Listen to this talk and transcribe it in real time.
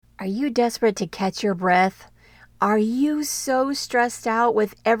Are you desperate to catch your breath? Are you so stressed out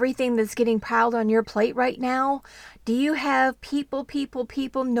with everything that's getting piled on your plate right now? Do you have people,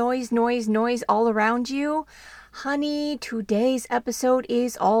 noise all around you? Honey, today's episode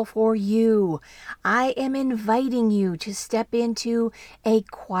is all for you. I am inviting you to step into a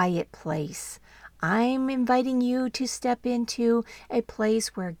quiet place. I'm inviting you to step into a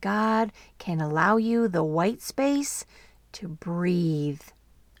place where God can allow you the white space to breathe.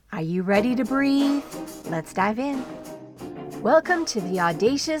 Are you ready to breathe? Let's dive in. Welcome to the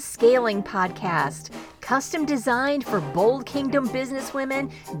Audacious Scaling Podcast, custom designed for bold kingdom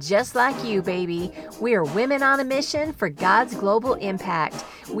businesswomen just like you, baby. We are women on a mission for God's global impact.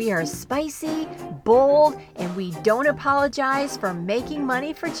 We are spicy, bold, and we don't apologize for making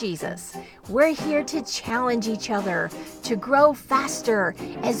money for Jesus. We're here to challenge each other, to grow faster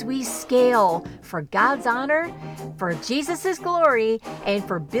as we scale for God's honor, for Jesus' glory, and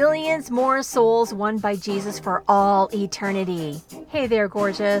for billions more souls won by Jesus for all eternity. Hey there,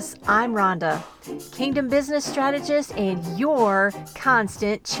 gorgeous. I'm Rhonda, Kingdom Business Strategist and your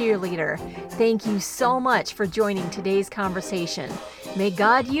constant cheerleader. Thank you so much for joining today's conversation. May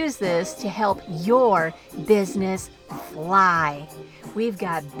God use this to help your business fly. We've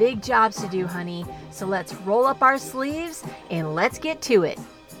got big jobs to do, honey, so let's roll up our sleeves and let's get to it.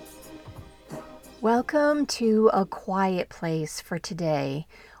 Welcome to a quiet place for today.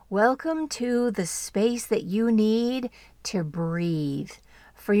 Welcome to the space that you need to breathe,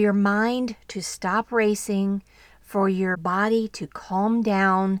 for your mind to stop racing, for your body to calm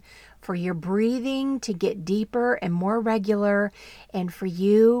down, for your breathing to get deeper and more regular, and for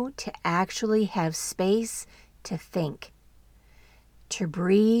you to actually have space to think, to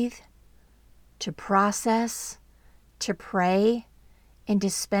breathe, to process, to pray, and to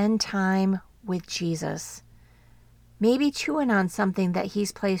spend time with Jesus. Maybe chewing on something that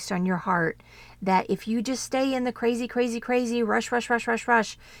He's placed on your heart, that if you just stay in the crazy,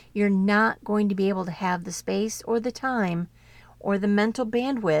 rush, you're not going to be able to have the space or the time or the mental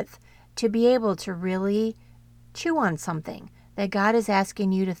bandwidth to be able to really chew on something that God is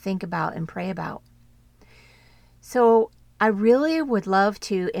asking you to think about and pray about. So I really would love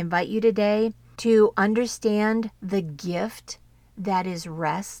to invite you today to understand the gift that is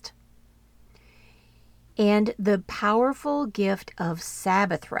rest and the powerful gift of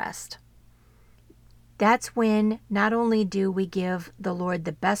Sabbath rest. That's when not only do we give the Lord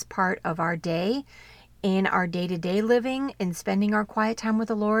the best part of our day in our day-to-day living and spending our quiet time with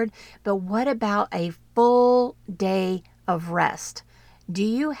the Lord, but what about a full day of rest? Do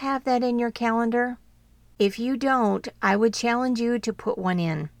you have that in your calendar? If you don't, I would challenge you to put one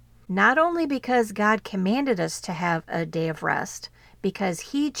in. Not only because God commanded us to have a day of rest, because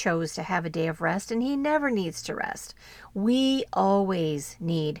He chose to have a day of rest and He never needs to rest. We always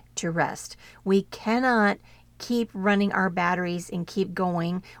need to rest. We cannot keep running our batteries and keep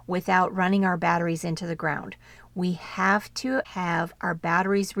going without running our batteries into the ground. We have to have our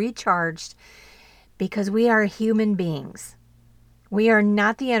batteries recharged because we are human beings. We are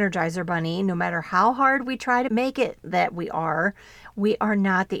not the Energizer Bunny. No matter how hard we try to make it that we are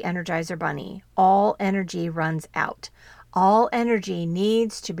not the Energizer Bunny. All energy runs out. All energy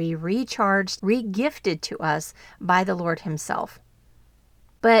needs to be recharged, re-gifted to us by the Lord Himself.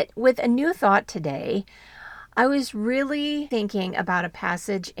 But with a new thought today, I was really thinking about a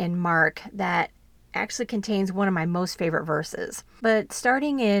passage in Mark that actually contains one of my most favorite verses. But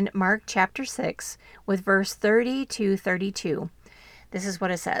starting in Mark chapter 6 with verse 30 to 32. This is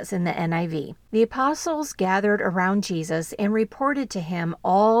what it says in the NIV. The apostles gathered around Jesus and reported to Him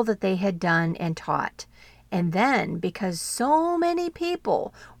all that they had done and taught. And then, because so many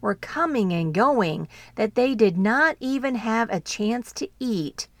people were coming and going that they did not even have a chance to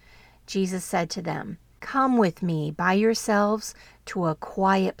eat, Jesus said to them, "Come with me by yourselves to a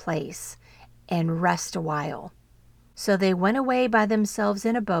quiet place and rest a while." So they went away by themselves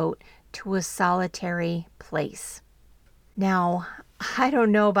in a boat to a solitary place. Now, I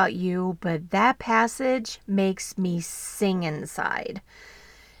don't know about you, but that passage makes me sing inside.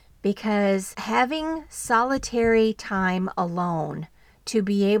 Because having solitary time alone to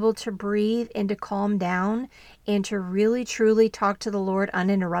be able to breathe and to calm down and to really truly talk to the Lord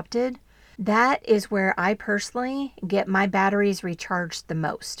uninterrupted, that is where I personally get my batteries recharged the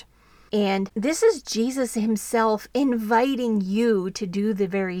most. And this is Jesus Himself inviting you to do the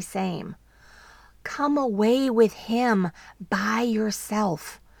very same. Come away with Him by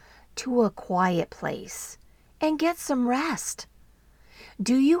yourself to a quiet place and get some rest.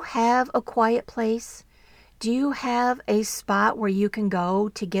 Do you have a quiet place? Do you have a spot where you can go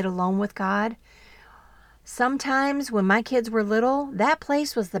to get alone with God? Sometimes when my kids were little, that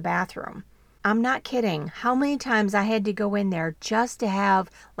place was the bathroom. I'm not kidding. How many times I had to go in there just to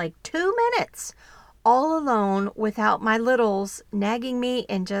have like 2 minutes all alone without my littles nagging me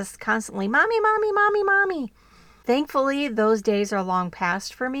and just constantly, mommy, mommy, mommy, mommy. Thankfully, those days are long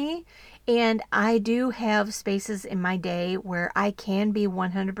past for me, and I do have spaces in my day where I can be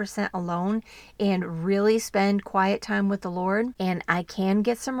 100% alone and really spend quiet time with the Lord, and I can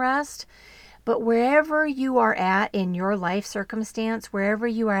get some rest. But wherever you are at in your life circumstance, wherever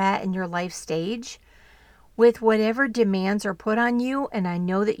you are at in your life stage, with whatever demands are put on you, and I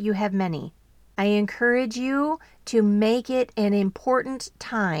know that you have many, I encourage you to make it an important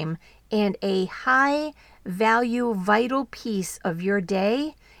time and a high value, vital piece of your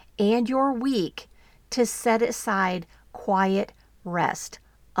day and your week to set aside quiet rest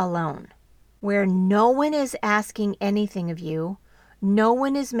alone, where no one is asking anything of you, no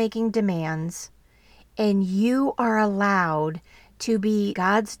one is making demands, and you are allowed to be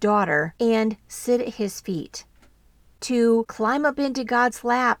God's daughter and sit at His feet, to climb up into God's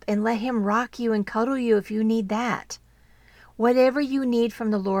lap and let Him rock you and cuddle you if you need that. Whatever you need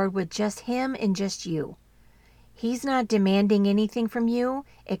from the Lord with just Him and just you. He's not demanding anything from you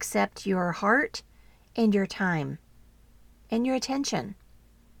except your heart and your time and your attention.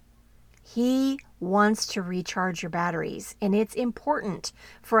 He wants to recharge your batteries, and it's important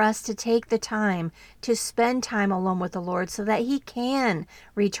for us to take the time to spend time alone with the Lord so that He can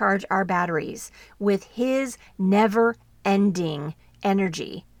recharge our batteries with His never-ending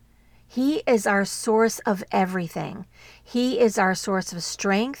energy. He is our source of everything. He is our source of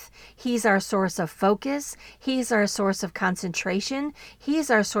strength. He's our source of focus. He's our source of concentration. He's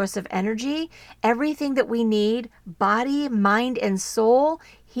our source of energy. Everything that we need, body, mind, and soul,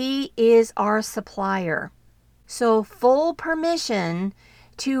 He is our supplier. So full permission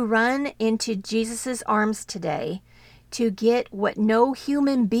to run into Jesus' arms today to get what no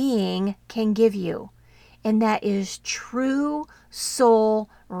human being can give you. And that is true soul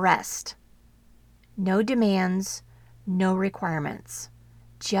rest. No demands, no requirements,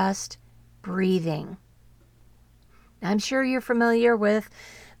 just breathing. I'm sure you're familiar with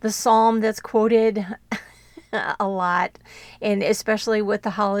the psalm that's quoted a lot, and especially with the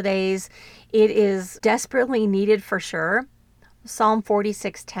holidays, it is desperately needed for sure. Psalm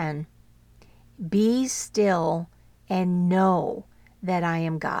 46:10. Be still and know that I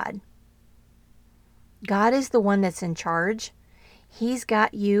am God. God is the one that's in charge. He's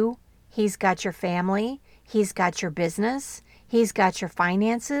got you. He's got your family. He's got your business. He's got your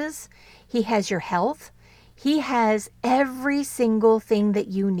finances. He has your health. He has every single thing that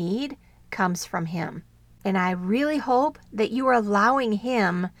you need comes from Him. And I really hope that you are allowing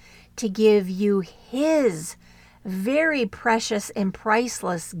Him to give you His very precious and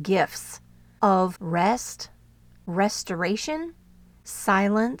priceless gifts of rest, restoration,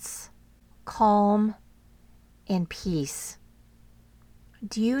 silence, calm, and peace.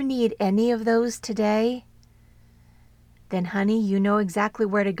 Do you need any of those today? Then, honey, you know exactly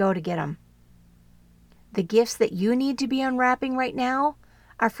where to go to get them. The gifts that you need to be unwrapping right now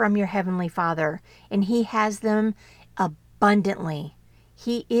are from your Heavenly Father, and He has them abundantly.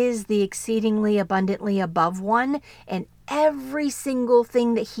 He is the exceedingly abundantly above one, and every single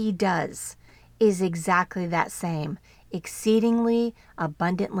thing that He does is exactly that same, exceedingly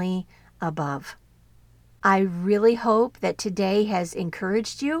abundantly above. I really hope that today has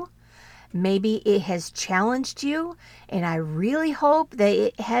encouraged you. Maybe it has challenged you, and I really hope that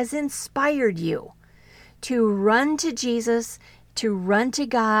it has inspired you to run to Jesus, to run to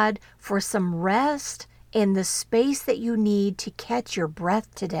God for some rest and the space that you need to catch your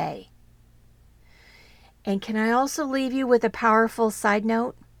breath today. And can I also leave you with a powerful side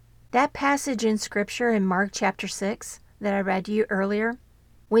note? That passage in Scripture in Mark chapter 6 that I read to you earlier,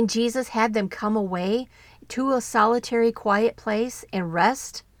 when Jesus had them come away to a solitary, quiet place and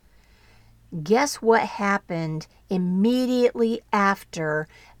rest, guess what happened immediately after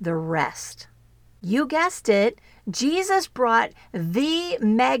the rest? You guessed it, Jesus brought the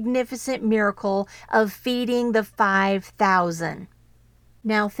magnificent miracle of feeding the 5,000.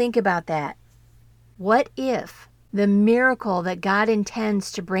 Now think about that. What if the miracle that God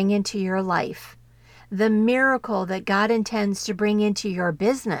intends to bring into your life, the miracle that God intends to bring into your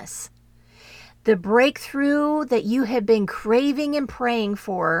business, the breakthrough that you have been craving and praying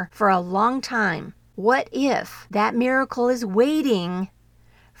for a long time, what if that miracle is waiting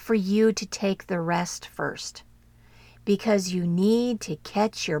for you to take the rest first? Because you need to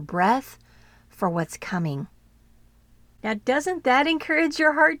catch your breath for what's coming. Now, doesn't that encourage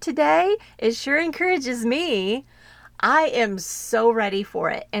your heart today? It sure encourages me. I am so ready for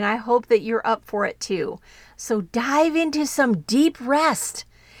it, and I hope that you're up for it too. So dive into some deep rest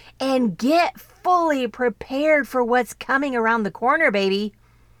and get fully prepared for what's coming around the corner, baby.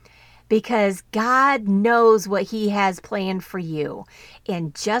 Because God knows what He has planned for you.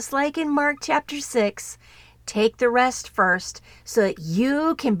 And just like in Mark chapter 6, take the rest first so that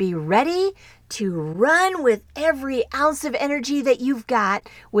you can be ready to run with every ounce of energy that you've got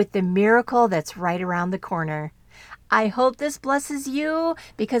with the miracle that's right around the corner. I hope this blesses you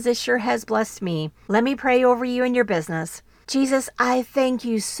because it sure has blessed me. Let me pray over you and your business. Jesus, I thank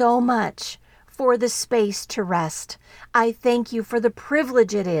you so much for the space to rest. I thank you for the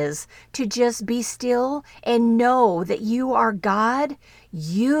privilege it is to just be still and know that you are God.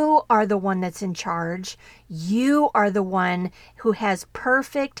 You are the one that's in charge. You are the one who has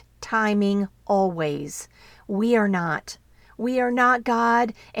perfect timing always. We are not. We are not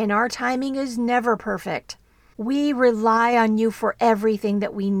God, and our timing is never perfect. We rely on you for everything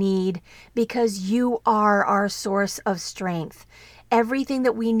that we need because you are our source of strength. Everything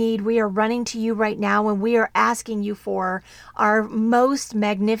that we need, we are running to you right now, and we are asking you for our most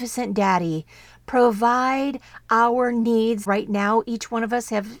magnificent Daddy. Provide our needs right now. Each one of us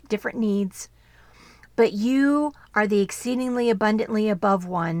have different needs. But you are the exceedingly abundantly above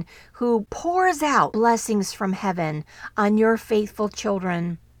one who pours out blessings from heaven on your faithful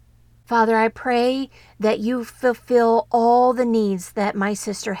children. Father, I pray that you fulfill all the needs that my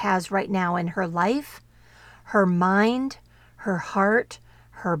sister has right now in her life, her mind, her heart,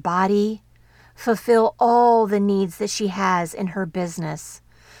 her body. Fulfill all the needs that she has in her business.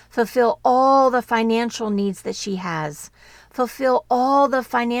 Fulfill all the financial needs that she has. Fulfill all the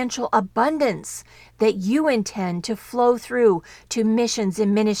financial abundance that you intend to flow through to missions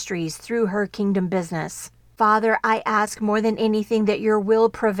and ministries through her kingdom business. Father, I ask more than anything that your will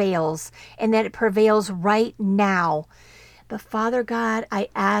prevails and that it prevails right now. But Father God, I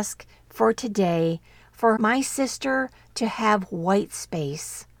ask for today for my sister to have white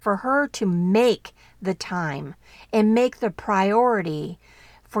space, for her to make the time and make the priority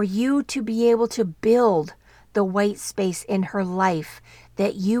for you to be able to build the white space in her life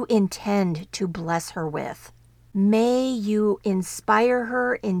that you intend to bless her with. May you inspire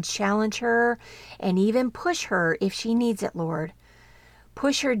her and challenge her and even push her if she needs it, Lord.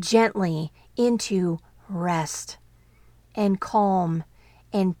 Push her gently into rest and calm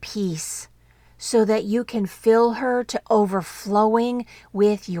and peace so that you can fill her to overflowing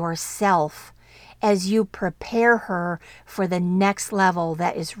with yourself as you prepare her for the next level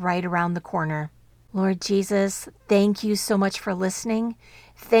that is right around the corner. Lord Jesus, thank you so much for listening.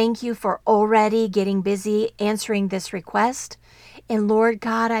 Thank you for already getting busy answering this request. And Lord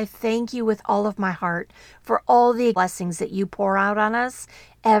God, I thank you with all of my heart for all the blessings that you pour out on us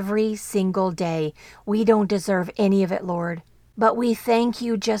every single day. We don't deserve any of it, Lord, but we thank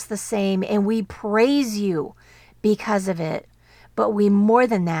you just the same, and we praise you because of it. But we more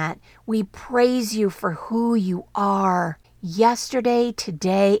than that, we praise you for who you are yesterday,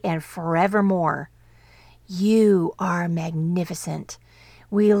 today, and forevermore. You are magnificent.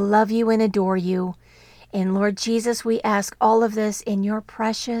 We love you and adore you. And Lord Jesus, we ask all of this in your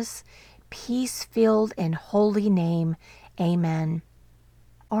precious, peace-filled, and holy name. Amen.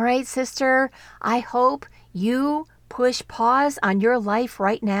 All right, sister, I hope you push pause on your life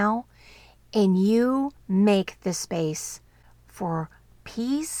right now and you make the space for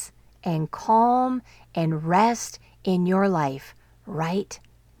peace and calm and rest in your life right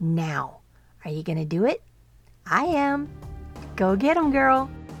now. Are you going to do it? I am. Go get 'em, girl.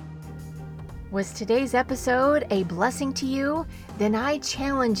 Was today's episode a blessing to you? Then I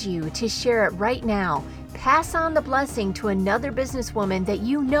challenge you to share it right now. Pass on the blessing to another businesswoman that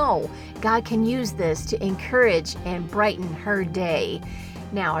you know God can use this to encourage and brighten her day.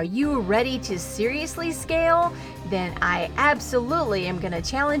 Now, are you ready to seriously scale? Then I absolutely am going to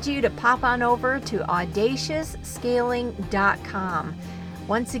challenge you to pop on over to audaciousscaling.com.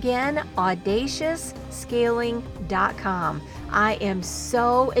 Once again, audaciousscaling.com. I am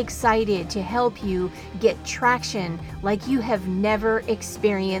so excited to help you get traction like you have never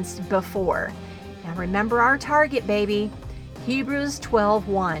experienced before. Now remember our target, baby. Hebrews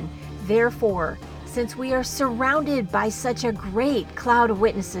 12:1. Therefore, since we are surrounded by such a great cloud of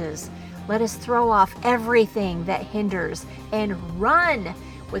witnesses, let us throw off everything that hinders and run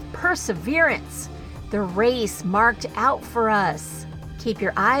with perseverance the race marked out for us. Keep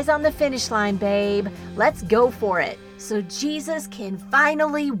your eyes on the finish line, babe. Let's go for it so Jesus can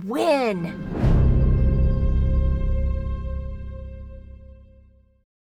finally win.